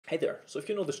Hey there, so if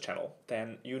you know this channel,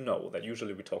 then you know that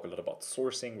usually we talk a lot about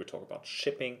sourcing, we talk about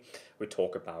shipping, we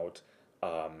talk about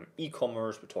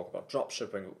e-commerce, we talk about drop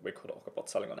shipping, we could talk about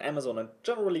selling on Amazon, and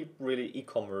generally really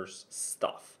e-commerce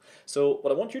stuff. So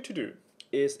what I want you to do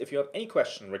is, if you have any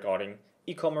question regarding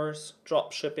e-commerce,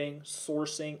 drop shipping,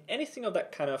 sourcing, anything of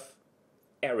that kind of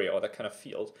area or that kind of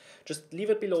field, just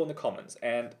leave it below in the comments.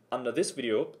 And under this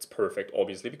video, it's perfect,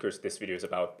 obviously, because this video is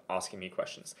about asking me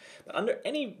questions. But under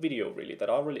any video really that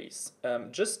I'll release,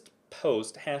 just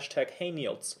post hashtag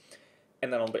 #HeyNILS,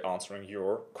 and then I'll be answering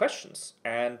your questions.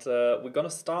 And we're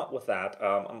gonna start with that.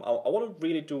 I want to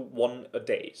really do one a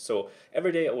day. So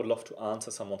every day I would love to answer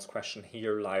someone's question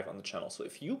here live on the channel. So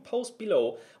if you post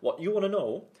below what you want to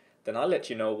know, then I'll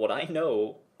let you know what I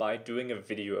know by doing a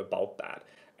video about that.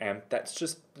 And that's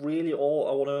just really all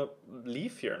I want to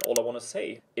leave here and all I want to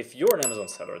say. If you're an Amazon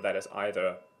seller that is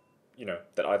either,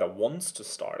 that either wants to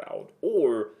start out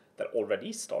or that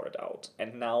already started out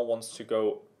and now wants to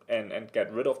go and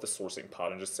get rid of the sourcing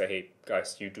part and just say, hey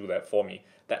guys, you do that for me,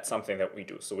 that's something that we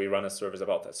do. So we run a service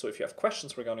about that. So if you have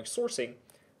questions regarding sourcing,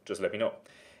 just let me know.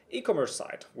 E-commerce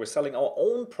side, we're selling our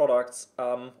own products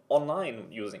online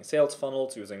using sales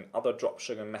funnels, using other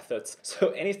dropshipping methods.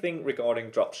 So anything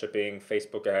regarding dropshipping,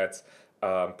 Facebook ads,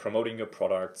 promoting your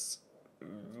products,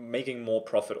 making more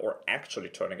profit, or actually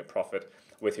turning a profit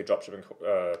with your dropshipping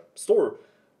store,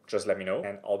 just let me know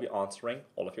and I'll be answering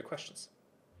all of your questions.